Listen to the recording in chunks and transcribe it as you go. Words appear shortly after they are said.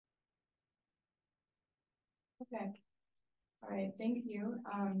Okay. All right. Thank you.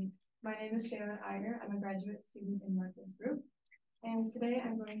 My name is Shaelyn Iyer. I'm a graduate student in Martha's group. And today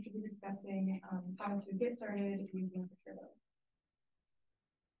I'm going to be discussing how to get started using Perturbo.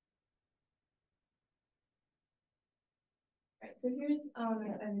 All right. So here's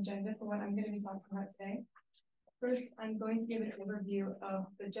an agenda for what I'm going to be talking about today. First, I'm going to give an overview of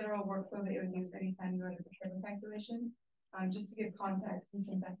the general workflow that you would use anytime you run a Perturbo calculation, just to give context and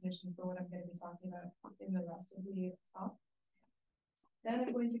some definitions for what I'm going to be talking about in the rest of the talk. Then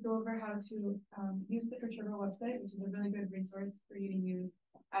I'm going to go over how to use the Perturbo website, which is a really good resource for you to use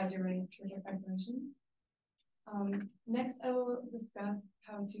as you're running Perturbo calculations. Next, I will discuss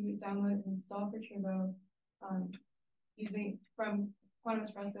how to download and install Perturbo using from Quantum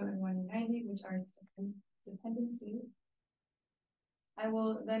Espresso and 190, which are its dependencies. I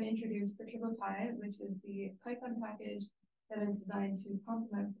will then introduce Perturbopy, which is the Python package that is designed to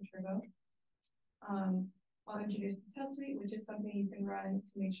complement Perturbo. I'll introduce the test suite, which is something you can run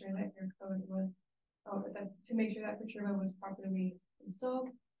to make sure that your code was, to make sure that Perturbo was properly installed.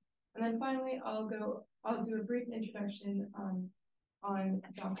 And then finally, I'll do a brief introduction on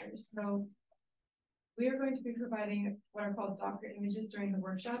Docker. So we are going to be providing what are called Docker images during the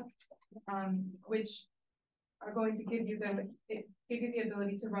workshop, which are going to give you the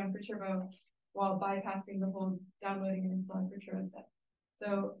ability to run Perturbo while bypassing the whole downloading and installing Perturbo step.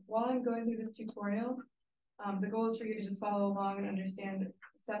 So while I'm going through this tutorial, the goal is for you to just follow along and understand the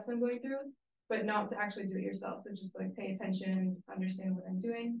steps I'm going through, but not to actually do it yourself. So just like pay attention, understand what I'm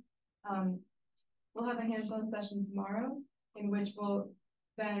doing. We'll have a hands-on session tomorrow in which we'll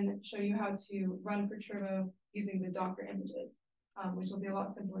then show you how to run Perturbo using the Docker images, which will be a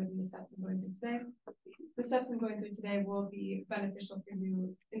lot simpler than the steps I'm going through today. The steps I'm going through today will be beneficial for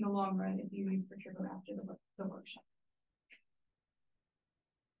you in the long run if you use Perturbo after the workshop.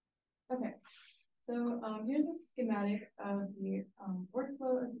 Okay. So here's a schematic of the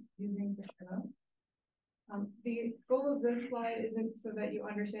workflow of using Perturbo. The goal of this slide isn't so that you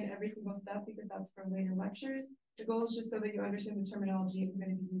understand every single step, because that's for later lectures. The goal is just so that you understand the terminology I'm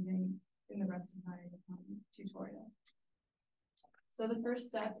going to be using in the rest of my tutorial. So the first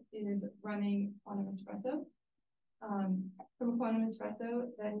step is running Quantum Espresso. From Quantum Espresso,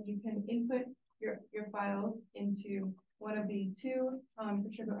 then you can input your files into one of the two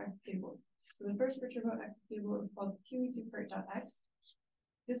Perturbo executables. So the first Perturbo executable is called qe2pert.x.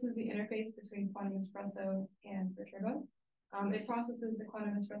 This is the interface between Quantum Espresso and Perturbo. It processes the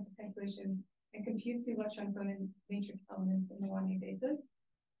Quantum Espresso calculations and computes the electron photon matrix elements in the 1A basis,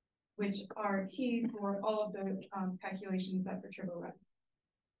 which are key for all of the calculations that Perturbo runs.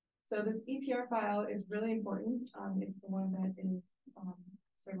 So this EPR file is really important. It's the one that is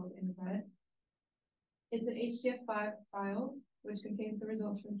circled in red. It's an HDF5 file, which contains the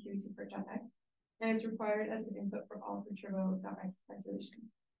results from qe2pert.x, and it's required as an input for all Perturbo.x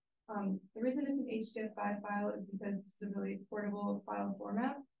calculations. The reason it's an HDF5 file is because this is a really portable file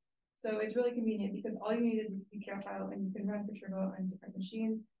format. So it's really convenient because all you need is this EPR file and you can run Perturbo on different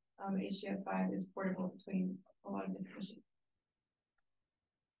machines. HDF5 is portable between a lot of different machines.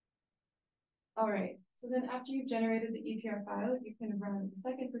 All right, so then after you've generated the EPR file, you can run the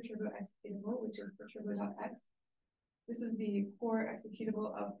second Perturbo executable, which is Perturbo.x. This is the core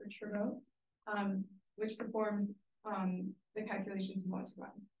executable of Perturbo, which performs the calculations you want to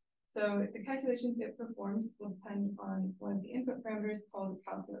run. So the calculations it performs will depend on one of the input parameters called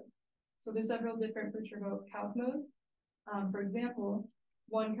calc mode. So there's several different Perturbo calc modes. For example,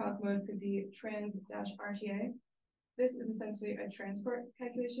 one calc mode could be trans-RTA. This is essentially a transport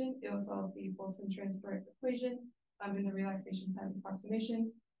calculation. It'll solve the Boltzmann transport equation in the relaxation time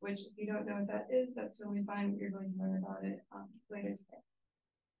approximation, which if you don't know what that is, that's totally fine. You're going to learn about it later today.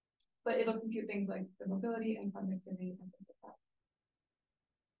 But it'll compute things like the mobility and conductivity and things like that.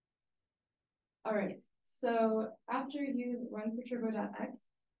 All right, so after you run Perturbo.x,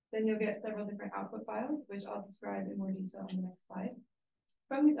 then you'll get several different output files, which I'll describe in more detail on the next slide.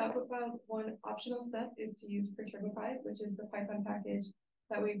 From these output files, one optional step is to use Perturbopy, which is the Python package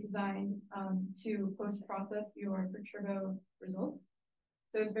that we've designed to post-process your Perturbo results.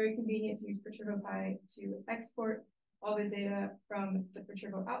 So it's very convenient to use Perturbopy to export all the data from the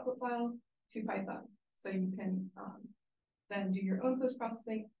Perturbo output files to Python. So you can then do your own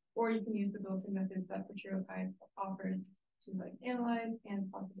post-processing, or you can use the built-in methods that Perturbopy offers to like analyze and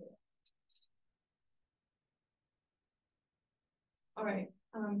plot the data. All right.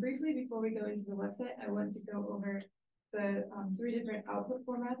 Briefly, before we go into the website, I want to go over the 3 different output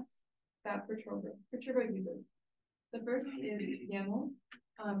formats that Perturbo uses. The first is YAML.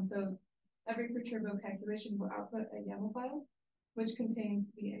 So every Perturbo calculation will output a YAML file, which contains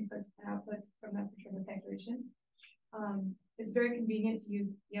the inputs and outputs from that Perturbo calculation. It's very convenient to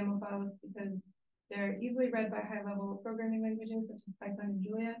use YAML files because they're easily read by high-level programming languages such as Python and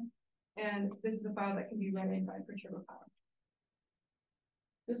Julia, and this is a file that can be read by Perturbo-code.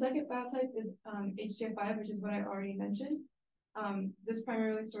 The second file type is HTF5, which is what I already mentioned. This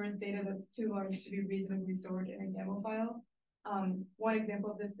primarily stores data that's too large to be reasonably stored in a YAML file. One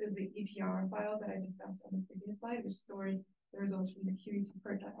example of this is the EPR file that I discussed on the previous slide, which stores the results from the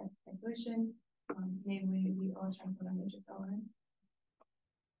QE2PERT.x calculation, namely the electronic matrix elements.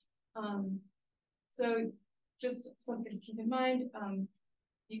 So just something to keep in mind,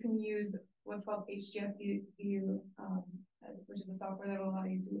 you can use what's called HTF-view, which is a software that will allow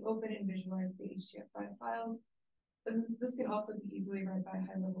you to open and visualize the HTF5 files. But this can also be easily read by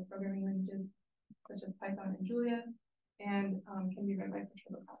high-level programming languages such as Python and Julia, and can be read by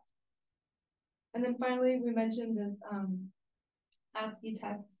Perturbo-code. And then finally, we mentioned this ASCII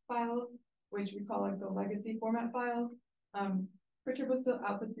text files, which we call like the legacy format files. Perturbo still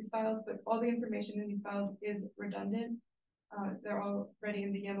outputs these files, but all the information in these files is redundant. They're already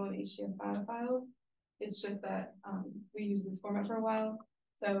in the YAML and HTML files. It's just that we use this format for a while.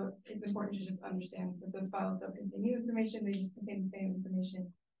 So it's important to just understand that those files don't contain new information. They just contain the same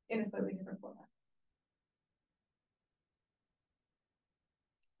information in a slightly different format.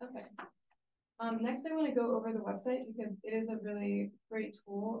 Okay. Next, I want to go over the website because it is a really great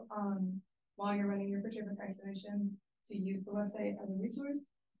tool while you're running your Perturbo calculation to use the website as a resource.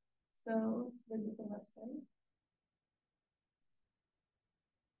 So let's visit the website.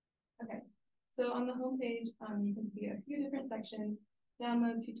 Okay, so on the home page, you can see a few different sections: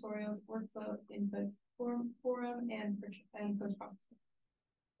 download, tutorials, workflow, inputs, forum, and post-processing.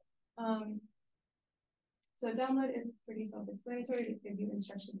 So download is pretty self-explanatory. It gives you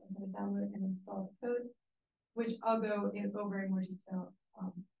instructions on how to download and install the code, which I'll go over in more detail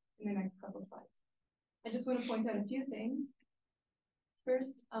in the next couple slides. I just want to point out a few things.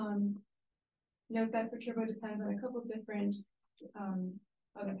 First, note that Perturbo depends on a couple different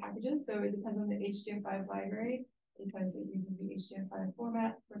other packages. So it depends on the HTML5 library because it uses the HTML5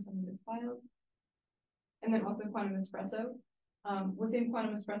 format for some of its files. And then also Quantum Espresso. Within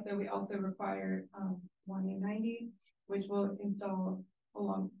Quantum Espresso, we also require 1A90, which will install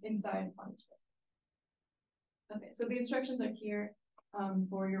inside Quantum Espresso. Okay, so the instructions are here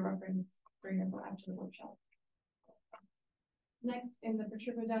for your reference, for example, after the workshop. Next, in the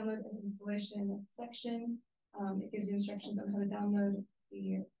Perturbo download and installation section, it gives you instructions on how to download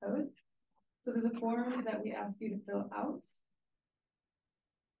the code. So there's a form that we ask you to fill out.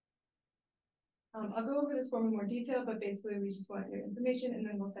 I'll go over this form in more detail, but basically we just want your information and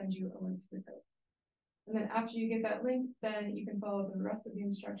then we'll send you a link to the code. And then after you get that link, then you can follow the rest of the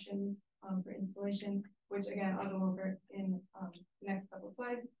instructions for installation, which again, I'll go over in the next couple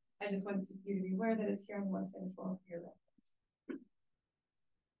slides. I just wanted you to be aware that it's here on the website as well for your reference.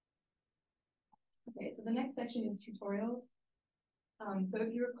 Okay, so the next section is tutorials. So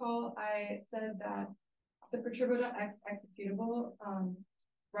if you recall, I said that the Perturbo.x executable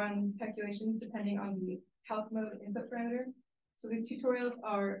runs calculations depending on the calc mode input parameter. So these tutorials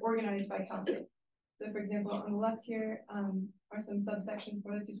are organized by calc mode. So for example, on the left here are some subsections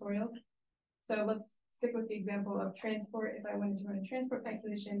for the tutorial. So let's stick with the example of transport. If I wanted to run a transport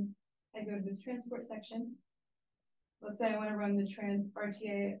calculation, I go to this transport section. Let's say I want to run the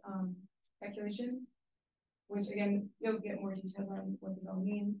RTA calculation, which again, you'll get more details on what these all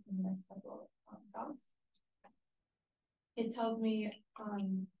mean in the next couple of talks. It tells me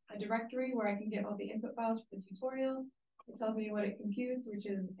a directory where I can get all the input files for the tutorial. It tells me what it computes, which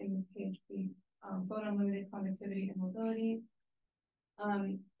is in this case the both unlimited conductivity and mobility.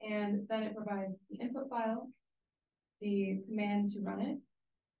 And then it provides the input file, the command to run it,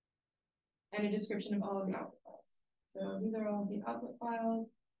 and a description of all of the output files. So these are all the output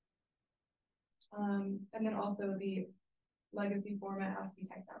files. And then also the legacy format ASCII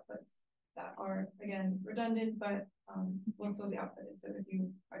text outputs that are, again, redundant, but will still be outputted. So if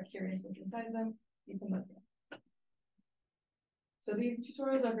you are curious what's inside of them, you can look at. So these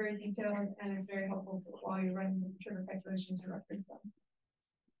tutorials are very detailed, and it's very helpful while you're running the Perturbo calculations to reference them.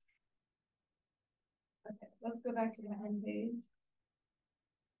 Okay, let's go back to the end page.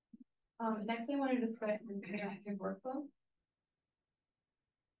 Next, I want to discuss this interactive workflow.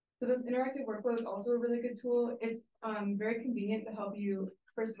 So this interactive workflow is also a really good tool. It's very convenient to help you,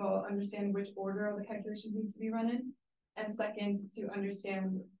 first of all, understand which order all the calculations need to be run in, and second, to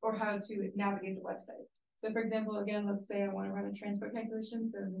understand or how to navigate the website. So for example, again, let's say I want to run a transport calculation.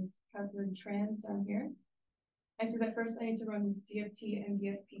 So this calculate trans down here. I see that first I need to run this DFT and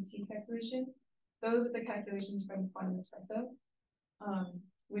DFPT calculation. Those are the calculations from Quantum Espresso,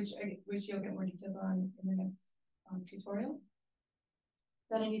 which you'll get more details on in the next tutorial.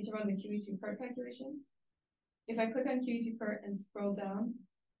 Then I need to run the QE2 calculation. If I click on QE2 and scroll down,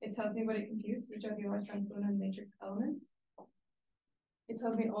 it tells me what it computes, which are the electron photon matrix elements. It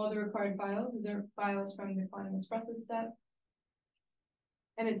tells me all the required files. These are files from the quantum espresso step.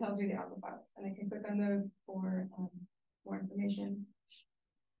 And it tells me the alpha files. And I can click on those for more information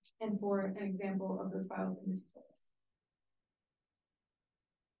and for an example of those files in the tutorials.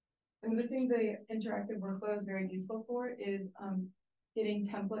 Another thing the interactive workflow is very useful for is getting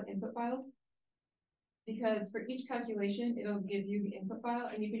template input files. Because for each calculation, it'll give you the input file,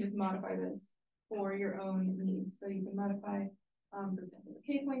 and you can just modify this for your own needs. So you can modify, for example, the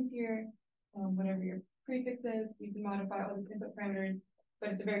K points here, whatever your prefix is, you can modify all these input parameters, but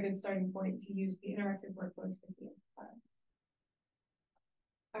it's a very good starting point to use the interactive workflows for the input file.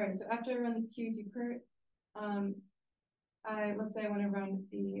 All right, so after I run the QE2 let's say I want to run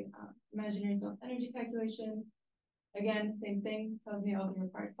the imaginary self-energy calculation. Again, same thing, tells me all the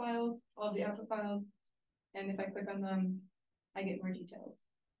required files, all the output files, and if I click on them, I get more details.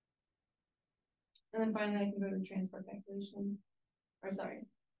 And then finally, I can go to the transport calculation, or sorry,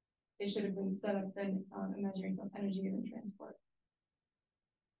 it should have been set up in imaginary self-energy and then transport.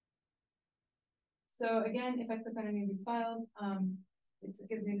 So again, if I click on any of these files, it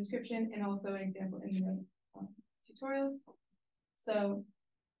gives me a description and also an example in the tutorials. So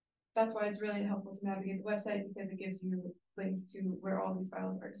that's why it's really helpful to navigate the website, because it gives you links to where all these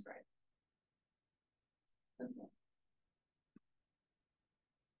files are described. Okay.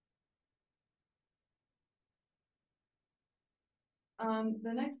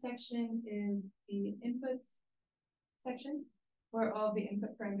 The next section is the inputs section, where all the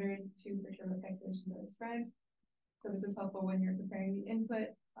input parameters to Perturbo calculations are described. So this is helpful when you're preparing the input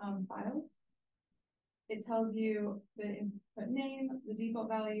files. It tells you the input name, the default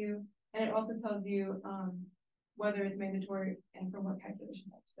value, and it also tells you whether it's mandatory and for what calculation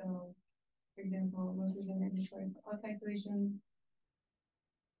type. So, for example, most of them are mandatory for all calculations.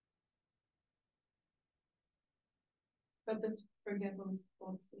 But this, for example, this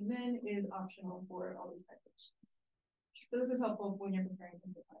default min is optional for all these calculations. So this is helpful when you're preparing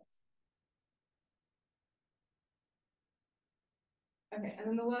input files. Okay, and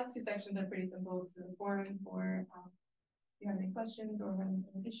then the last two sections are pretty simple. This is a forum for if you have any questions or run into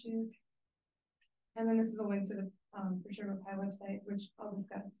any issues. And then this is a link to the Perturbopy website, which I'll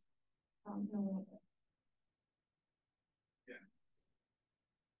discuss in a little bit.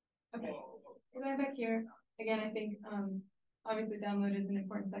 Yeah. Okay, so going back here, again, I think obviously download is an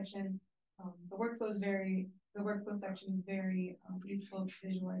important section. The workflow section is very useful to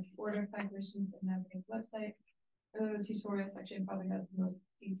visualize the order of calculations and navigate the website. And then the tutorial section probably has the most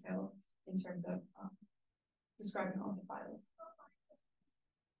detail in terms of describing all the files.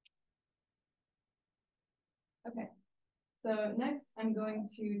 Okay, so next I'm going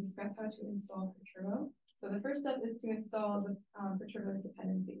to discuss how to install Perturbo. So the first step is to install the Perturbo's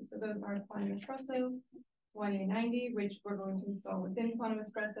dependencies. So those are Quantum Espresso, 1A90, which we're going to install within Quantum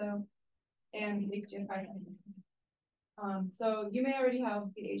Espresso, and the HDF5. So you may already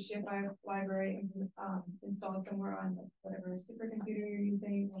have the HDF5 library installed somewhere on whatever supercomputer you're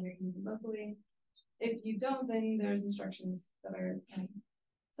using, or you're using locally. If you don't, then there's instructions that are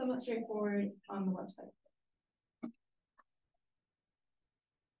somewhat straightforward on the website.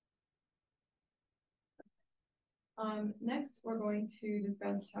 Next, we're going to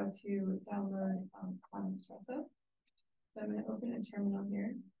discuss how to download Quantum Espresso. So I'm going to open a terminal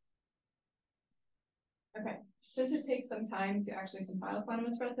here. Okay, since it takes some time to actually compile Quantum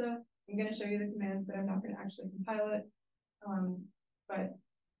Espresso, I'm going to show you the commands, but I'm not going to actually compile it. But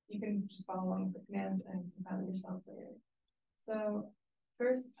you can just follow along with the commands and compile it yourself later. So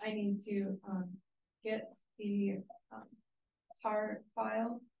first, I need to get the tar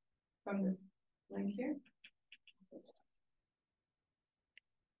file from this link here.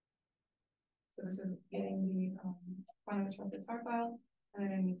 So this is getting the Quantum Espresso tar file, and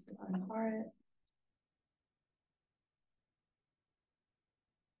then I need to untar it.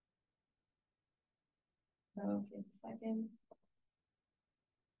 That'll take a second.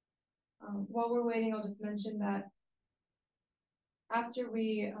 While we're waiting, I'll just mention that after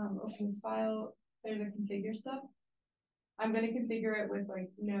we open this file, there's a configure step. I'm going to configure it with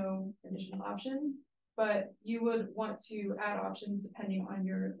no additional options, but you would want to add options depending on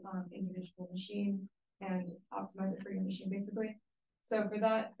your individual machine and optimize it for your machine, basically. So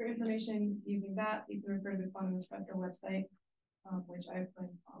for information using that, you can refer to the Quantum Espresso website, which I've put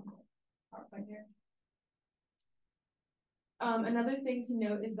on the PowerPoint here. Another thing to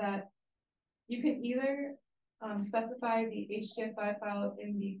note is that you can either specify the HDF5 file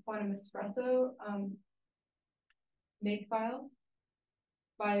in the Quantum Espresso make file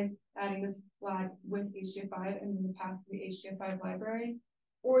by adding this flag with HTF5 and then the path to the HTF5 library,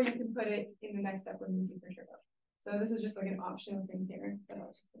 or you can put it in the next step when you do Perturbo. So this is just like an optional thing here that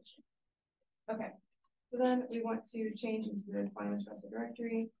I'll just mention. Okay, so then we want to change into the Quantum Espresso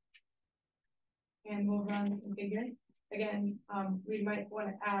directory, and we'll run configure. Again, we might want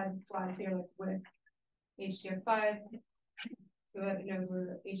to add flags here like with HTF5 so that it knows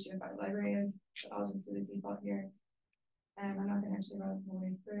where the HTF5 library is. So I'll just do the default here. And I'm not going to actually run it the whole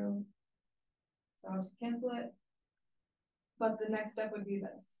way through. So I'll just cancel it. But the next step would be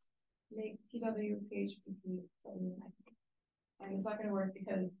this. Make PW PHP W9. And it's not going to work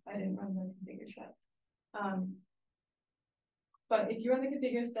because I didn't run the configure step. But if you run the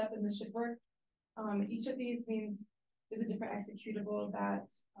configure step, then this should work. Each of these is a different executable that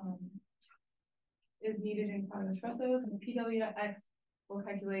is needed in Quantum Espresso. So PW.x will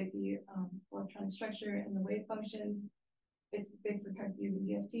calculate the electron structure and the wave functions. It's basically using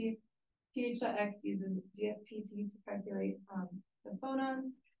DFT. PH.x uses DFPT to calculate the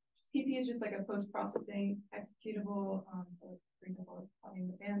phonons. PP is just like a post-processing executable, for example, plotting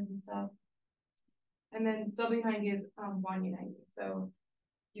the bands and stuff. And then W90 is WANU90. So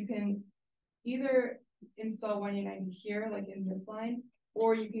you can either install WANU90 here, like in this line,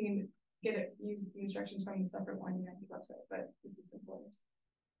 or you can use the instructions from the separate WANU90 website, but this is simpler.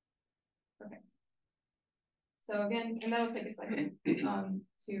 Okay. So again, and that'll take a second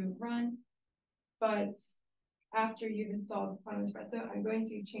to run, but after you've installed Quantum Espresso, I'm going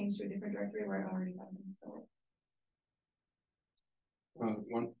to change to a different directory where I already have it installed.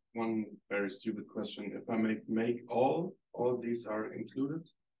 One very stupid question. If I make all of these are included?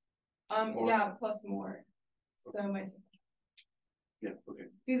 Yeah, plus more. So yeah, okay.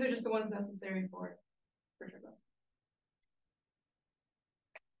 These are just the ones necessary for Perturbo.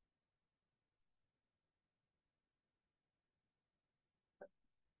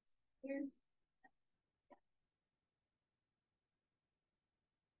 Here.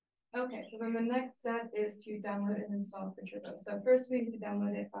 Okay, so then the next step is to download and install Perturbo. So first we need to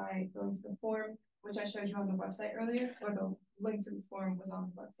download it by going to the form, which I showed you on the website earlier, or the link to this form was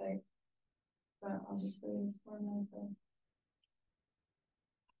on the website. But I'll just go to this form.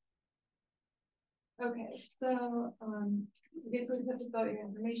 Okay, so basically you have to fill out your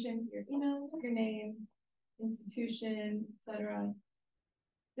information, your email, your name, institution, etc.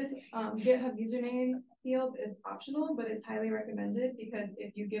 This GitHub username field is optional, but it's highly recommended because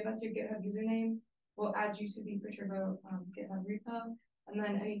if you give us your GitHub username, we'll add you to the Perturbo GitHub repo. And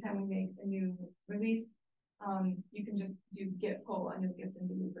then anytime we make a new release, you can just do git pull and you'll get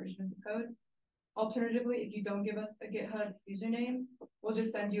the new version of the code. Alternatively, if you don't give us a GitHub username, we'll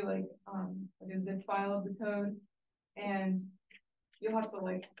just send you like a zip file of the code, and you'll have to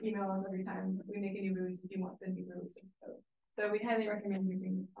like email us every time we make a new release if you want the new release of the code. So we highly recommend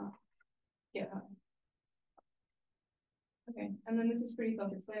using GitHub. Okay, and then this is pretty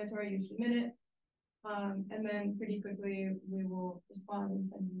self-explanatory. You submit it, and then pretty quickly we will respond and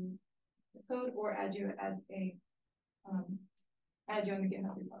send you the code or add you as a add you on the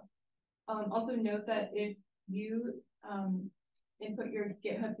GitHub repo. Also note that if you input your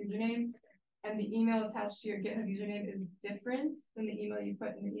GitHub username and the email attached to your GitHub username is different than the email you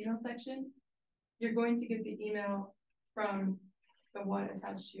put in the email section, you're going to get the email from the one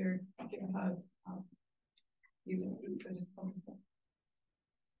attached to your GitHub username. So just something.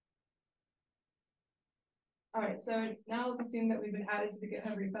 All right, so now let's assume that we've been added to the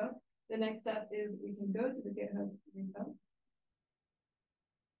GitHub repo. The next step is we can go to the GitHub repo.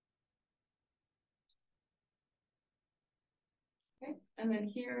 Okay, and then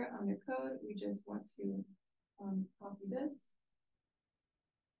here under code, we just want to copy this.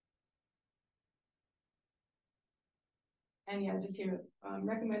 And yeah, just here,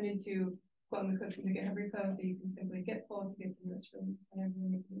 recommended to clone the code from the GitHub repo so you can simply git pull to get the newest release whenever you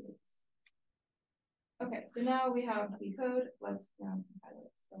make the release. Okay, so now we have the code. Let's now compile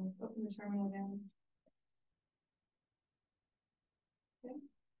it. So let's open the terminal again. Okay.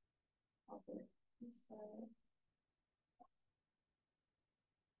 I'll put this side.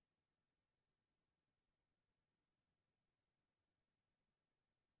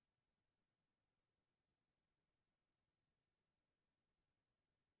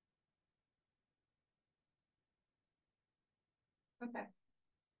 Okay.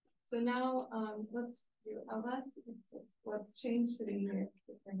 So now let's do ls. Let's change to the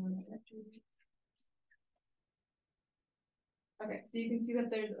terminal directory. Okay, so you can see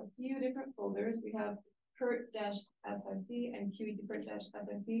that there's a few different folders. We have pert-src and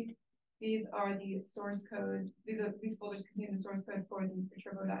qet-pert-src. These are the source code. These folders contain the source code for the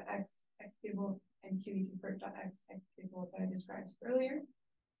Perturbo.x executable and and qt-pert.x executable that I described earlier.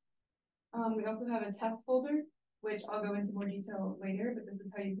 We also have a test folder, which I'll go into more detail later, but this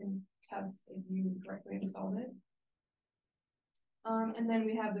is how you can test if you correctly installed it. And then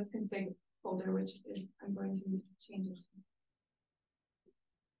we have this config folder, which is, I'm going to change it.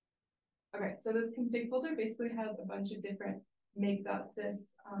 Okay, so this config folder basically has a bunch of different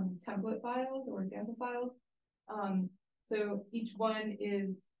make.sys template files or example files. So each one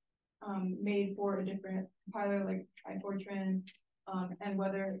is made for a different compiler, like iFortran, and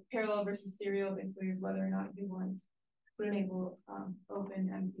whether parallel versus serial basically is whether or not you want to enable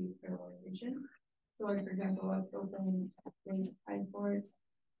OpenMP parallelization. So like, for example, let's open the iFort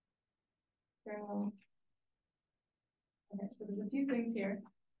parallel. Okay, so there's a few things here.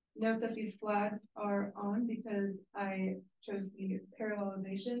 Note that these flags are on because I chose the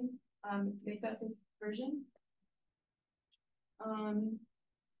parallelization make.sys version.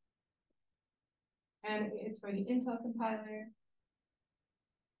 And it's for the Intel compiler.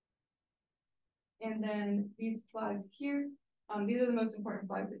 And then these flags here, these are the most important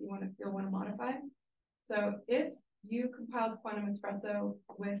flags that you'll want to modify. So if you compiled Quantum Espresso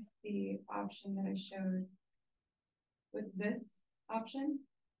with the option that I showed with this option,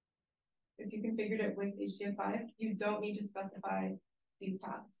 if you configured it with HDF5, you don't need to specify these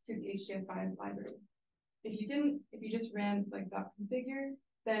paths to the HDF5 library. If you didn't, if you just ran like .configure,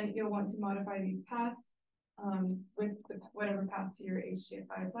 then you'll want to modify these paths with whatever path to your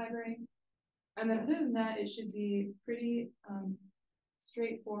HDF5 library. And then other than that, it should be pretty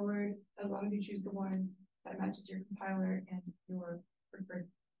straightforward as long as you choose the one that matches your compiler and your preferred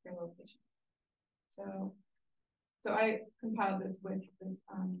parallelization. So I compiled this with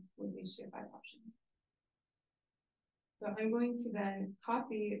HDF5 option. So I'm going to then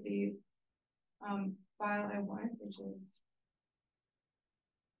copy the file I want, which is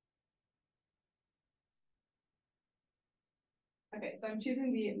okay. So I'm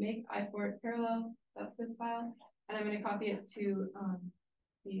choosing the make ifort parallel.sys file, and I'm going to copy it to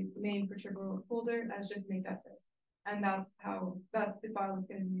the main Perturbo folder as just make.sys, and that's the file that's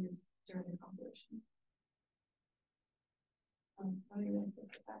going to be used during the compilation. Let me put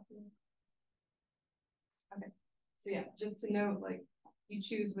it back here. Okay, so yeah, just to note, like you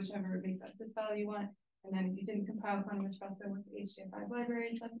choose whichever make.sys file you want, and then if you didn't compile Quantum Espresso with the HDF5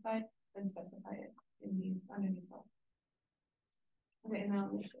 library specified, then specify it in these under these files. Okay, and now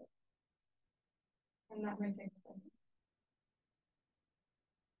I'll make it. And that might take a second.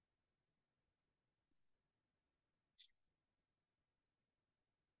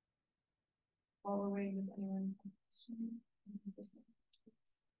 While we're waiting, does anyone have questions? I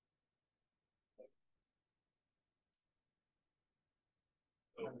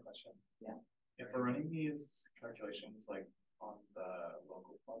have a question. Yeah. If we're running these calculations like on the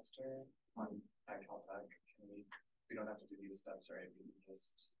local cluster at Caltech, we don't have to do these steps, right? We can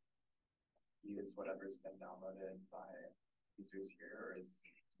just use whatever's been downloaded by users here, or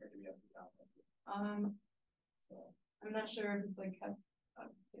do we have to download it? So I'm not sure if it's like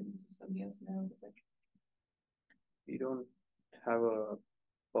to somebody else know. It's like we don't have a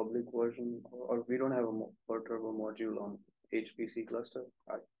public version, or we don't have a Perturbo module on HPC cluster.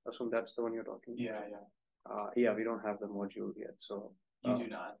 I assume that's the one you're talking about. Yeah. Yeah, we don't have the module yet. So you do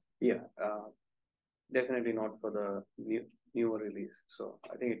not. Yeah, definitely not for the newer release. So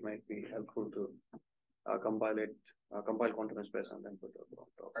I think it might be helpful to compile Quantum Espresso and then Perturbo on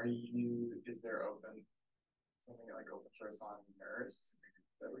top. Is there something like open source on NERSC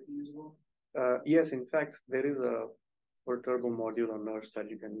that would be usable? Yes, in fact, there is a Perturbo module on NERSC that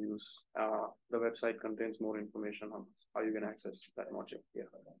you can use. The website contains more information on how you can access that module. Yeah.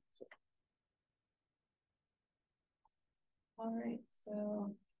 So. All right.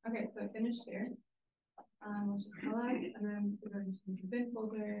 So okay. So I finished here. Let's just collect, and then we're going to the bin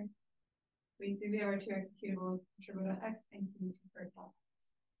folder. We see we have our two executables, Perturbo.x and qt-pert.x.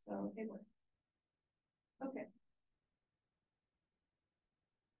 So it works. Okay.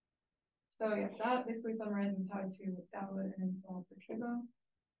 So yeah, that basically summarizes how to download and install Perturbo.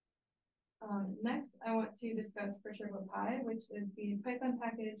 Next, I want to discuss Perturbopy, which is the Python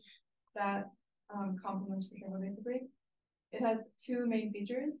package that complements Perturbo basically. It has two main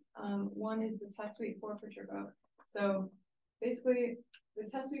features. One is the test suite for Perturbo. So basically, the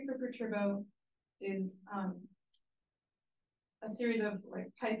test suite for Perturbo is a series of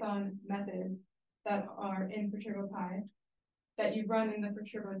like Python methods that are in Perturbopy that you run in the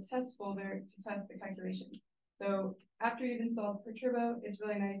Perturbo test folder to test the calculations. So after you've installed Perturbo, it's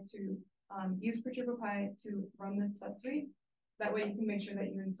really nice to use Perturbopy to run this test suite. That way you can make sure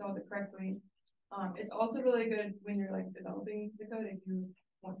that you installed it correctly. It's also really good when you're like developing the code if you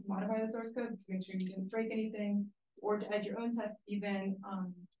want to modify the source code to make sure you didn't break anything, or to add your own tests even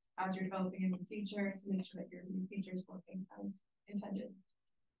as you're developing a new feature to make sure that your new feature is working as intended.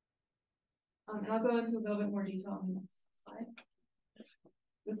 And I'll go into a little bit more detail on the next slide.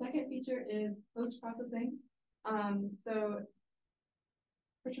 The second feature is post-processing. So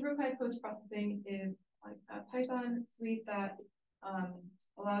Perturbo-code post-processing is like a Python suite that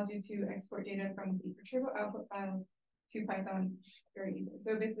allows you to export data from the Perturbo output files to Python very easily.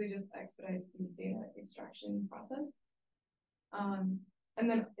 So basically just expedites the data extraction process. And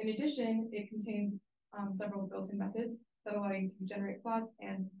then in addition, it contains several built-in methods that allow you to generate plots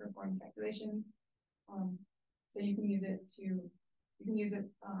and perform calculations. So you can use the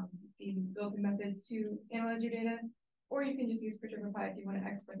built-in methods to analyze your data, or you can just use Perturbopy if you want to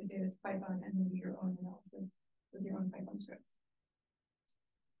export the data to Python and then do your own analysis with your own Python scripts.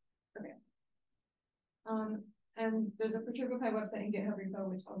 Okay. And there's a Perturbopy website and GitHub repo,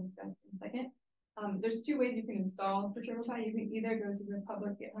 which I'll discuss in a second. There's two ways you can install Perturbopy. You can either go to the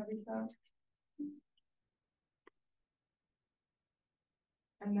public GitHub repo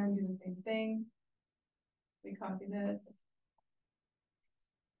and then do the same thing. We copy this.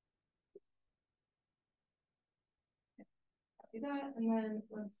 Copy that, and then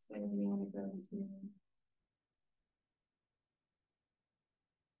let's say we want to go to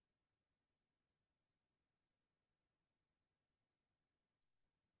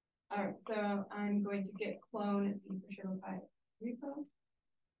all right, so I'm going to git clone the Perturbopy repo.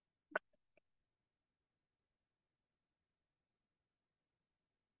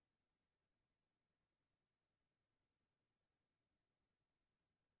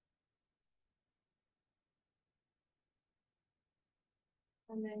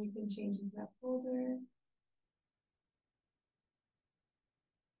 And then you can change into that folder.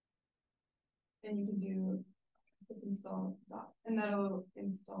 And you can do install dot, and that'll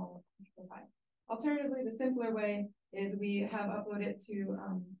install Perturbopy. Alternatively, the simpler way is we have uploaded to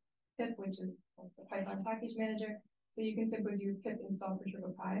pip, which is the Python package manager. So you can simply do pip install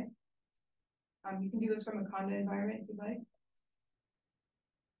Perturbopy. You can do this from a conda environment if you'd like.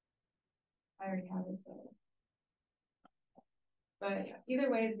 I already have it, so. But yeah,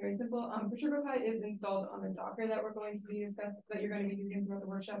 either way is very simple. Perturbopy is installed on the Docker that we're going to be discussing, that you're going to be using throughout the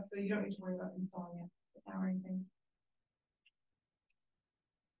workshop, so you don't need to worry about installing it now or anything.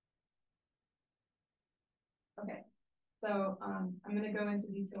 Okay, so I'm going to go into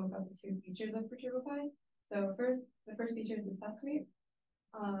detail about the two features of Perturbopy. So the first feature is the test suite.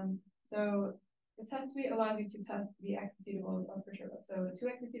 So the test suite allows you to test the executables of Perturbo. So the two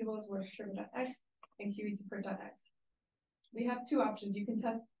executables were Perturbo.x and QE2Pert.x. We have two options. You can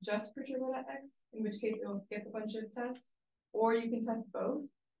test just Perturbo.x, in which case it will skip a bunch of tests, or you can test both.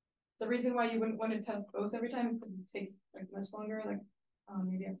 The reason why you wouldn't want to test both every time is because this takes like much longer, like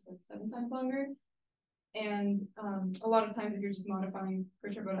maybe up to like 7 times longer. And a lot of times if you're just modifying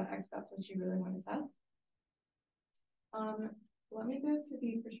Perturbo.x, that's what you really want to test. Let me go to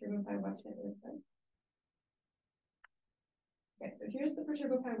the Perturbopy website really quick. Okay, so here's the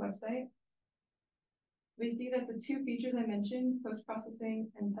Perturbopy website. We see that the two features I mentioned,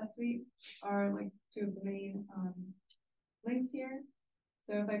 post-processing and test suite, are like two of the main links here.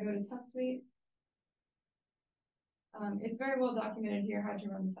 So if I go to test suite, it's very well documented here how to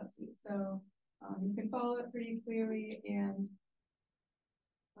run the test suite. So you can follow it pretty clearly, and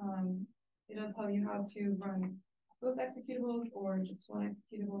it'll tell you how to run both executables or just one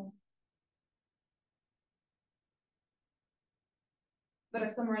executable. But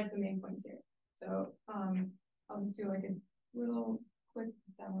I've summarized the main points here. So I'll just do like a little quick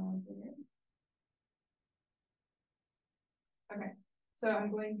demo here. Okay, so I'm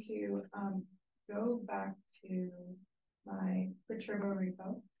going to go back to my Perturbo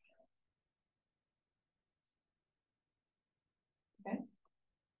repo. Okay.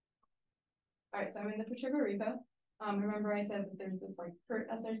 All right, so I'm in the Perturbo repo. Remember I said that there's this like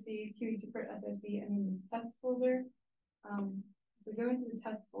Pert SRC, QE2Pert SRC, and then this test folder. If we go into the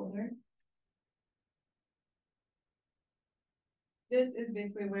test folder, this is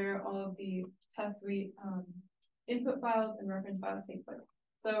basically where all of the test suite input files and reference files take place.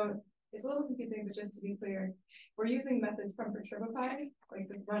 So it's a little confusing, but just to be clear, we're using methods from Perturbopy, like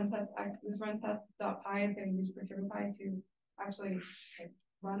this run test.py is going to use Perturbopy to actually like,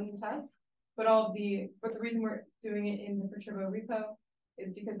 run the test. But the reason we're doing it in the Perturbo repo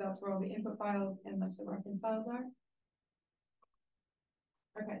is because that's where all the input files and like the reference files are.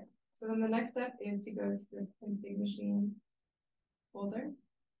 Okay, so then the next step is to go to this config machine folder.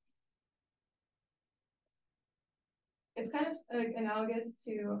 It's kind of analogous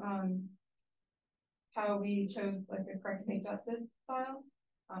to how we chose like a correct make.sys file.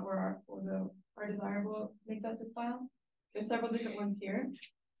 our desirable make tests file. There's several different ones here,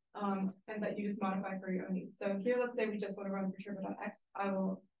 and that you just modify for your own needs. So here, let's say we just want to run Perturbo.x. I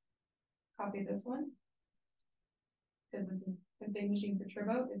will copy this one because this is config machine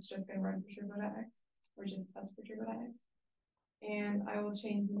Perturbo. It's just going to run Perturbo.x or just test Perturbo.x. And I will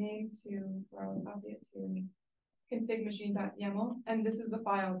change the name to, or I will copy it to config machine.yaml. And this is the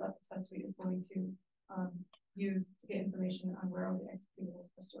file that the test suite is going to use to get information on where all the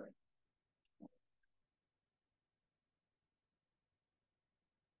executables are stored.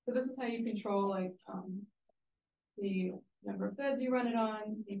 So this is how you control like the number of threads you run it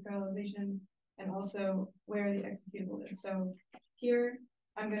on, the parallelization, and also where the executable is. So here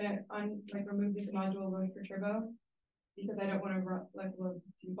I'm gonna remove this module load Perturbo because I don't want to load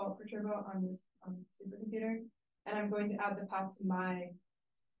default Perturbo on this supercomputer, and I'm going to add the path to my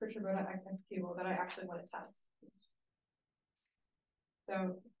Perturbo.x executable that I actually want to test.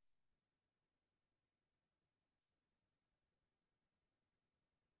 So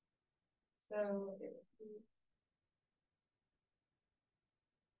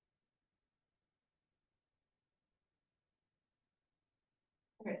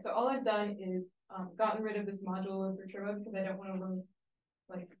okay, so all I've done is gotten rid of this module of Perturbo because I don't want to load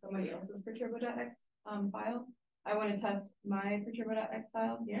like somebody else's Perturbo.x file. I want to test my Perturbo.x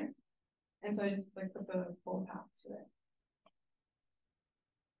file here. And so I just like put the full path to it.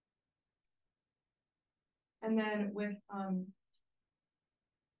 And then with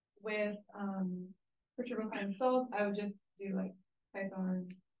Perturbopy installed, I would just do like Python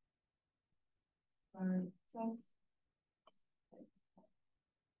test.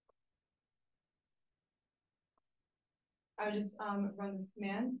 I would just run this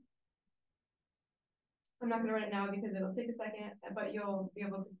command. I'm not going to run it now because it'll take a second, but you'll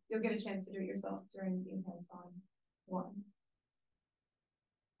get a chance to do it yourself during the hands-on one.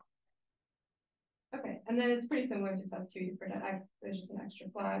 Okay, and then it's pretty similar to test Qt for .x. There's just an extra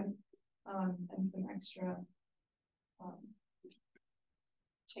flag and some extra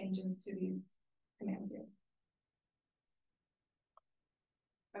changes to these commands here.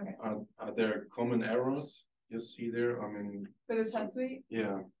 Okay. Are there common errors you see there? I mean, for the test suite?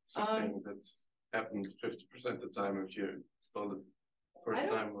 Yeah, something that's happened 50% of the time if you install it first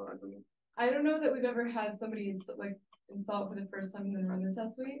time, or I don't know. I don't know that we've ever had somebody install it for the first time and then run the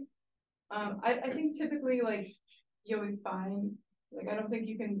test suite. I think typically you'll be fine. Like I don't think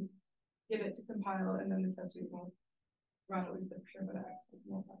you can get it to compile and then the test suite won't run, at least for sure, but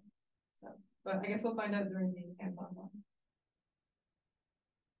so, but I guess we'll find out during the hands-on one.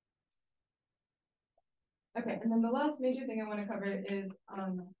 Okay, and then the last major thing I want to cover is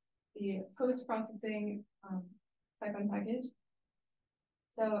the post-processing Python package.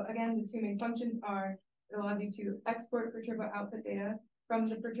 So again, the two main functions are, it allows you to export Perturbo output data from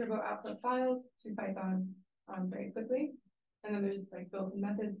the Perturbo output files to Python very quickly. And then there's like built-in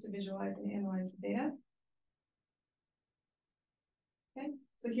methods to visualize and analyze the data. Okay,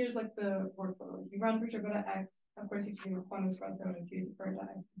 so here's like the workflow. You run Perturbo.x, of course you can do quantum espresso and Qt for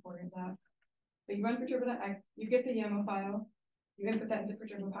 .x before that. But you run Perturbo.x, you get the YAML file, you input that into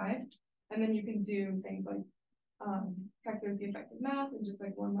Perturbopy, and then you can do things like calculate the effective mass in just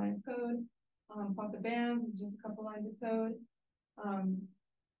like one line of code, plot the bands, it's just a couple lines of code.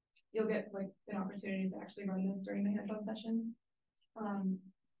 You'll get like an opportunity to actually run this during the hands-on sessions. And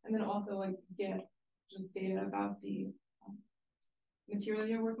then also like get just data about the material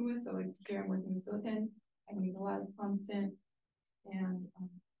you're working with. So like here I'm working with silicon, I can use the lattice constant and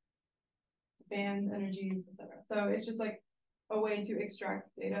bands, energies, etc. So it's just like a way to extract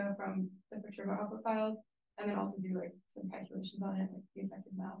data from the Perturbo output files and then also do like some calculations on it, like the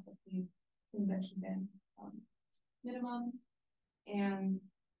effective mass, like the convection band minimum, and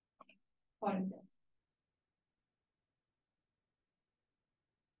plotting bits.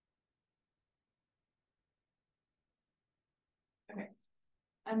 Okay.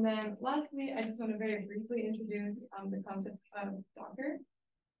 And then lastly, I just want to very briefly introduce the concept of Docker.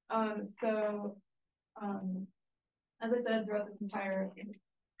 As I said throughout this entire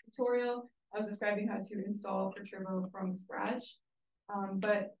tutorial, I was describing how to install Perturbo from scratch.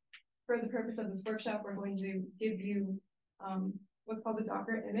 But for the purpose of this workshop, we're going to give you what's called the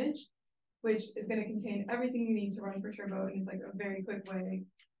Docker image, which is going to contain everything you need to run Perturbo, and it's like a very quick way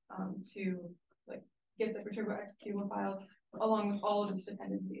to like get the Perturbo executable files along with all of its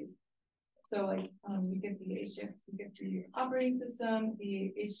dependencies. So like you get the HDF, you get the operating system,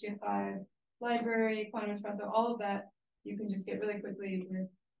 the HDF5 library, quantum espresso, all of that you can just get really quickly with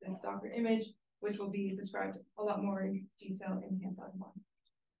this Docker image, which will be described a lot more in detail in hands-on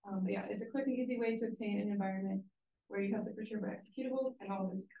one. But yeah, it's a quick and easy way to obtain an environment where you have the Perturbo executables and all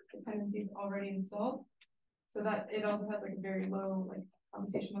these dependencies already installed. So that it also has like a very low like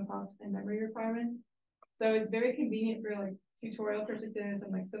computational cost and memory requirements. So it's very convenient for like tutorial purposes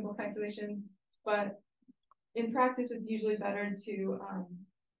and like simple calculations, but in practice, it's usually better to,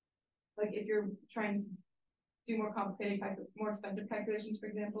 like if you're trying to do more complicated, more expensive calculations, for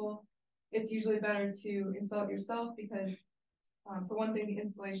example, it's usually better to install it yourself because, for one thing, the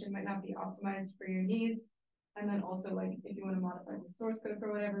installation might not be optimized for your needs. And then also, like, if you want to modify the source code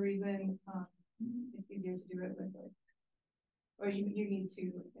for whatever reason, it's easier to do it with, like, or you need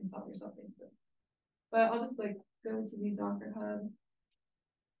to install it yourself, basically. But I'll just, like, go to the Docker Hub.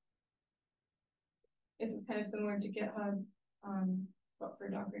 This is kind of similar to GitHub, but for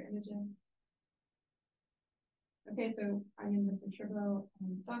Docker images. Okay, so I'm in the Perturbo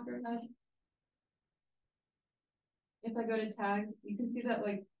Docker Hub. If I go to tags, you can see that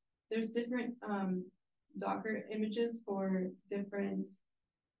like there's different Docker images for different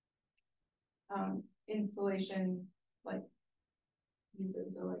installation like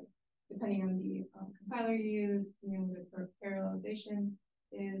uses. So like depending on the compiler you use, the parallelization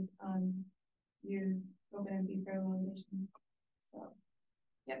is used, OpenMP parallelization. So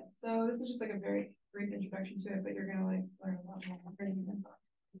yeah, so this is just like a very brief introduction to it, but you're gonna like learn a lot more operating hands on.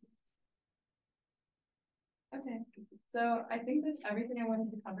 Okay, so I think that's everything I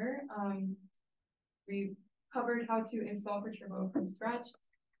wanted to cover. We covered how to install Perturbo from scratch,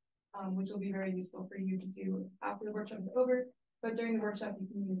 which will be very useful for you to do after the workshop is over. But during the workshop, you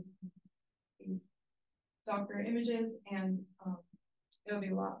can use these Docker images, and it'll be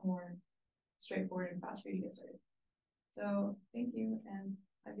a lot more straightforward and fast for you to get started. So thank you, and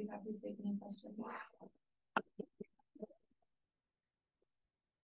I'd be happy to take any questions.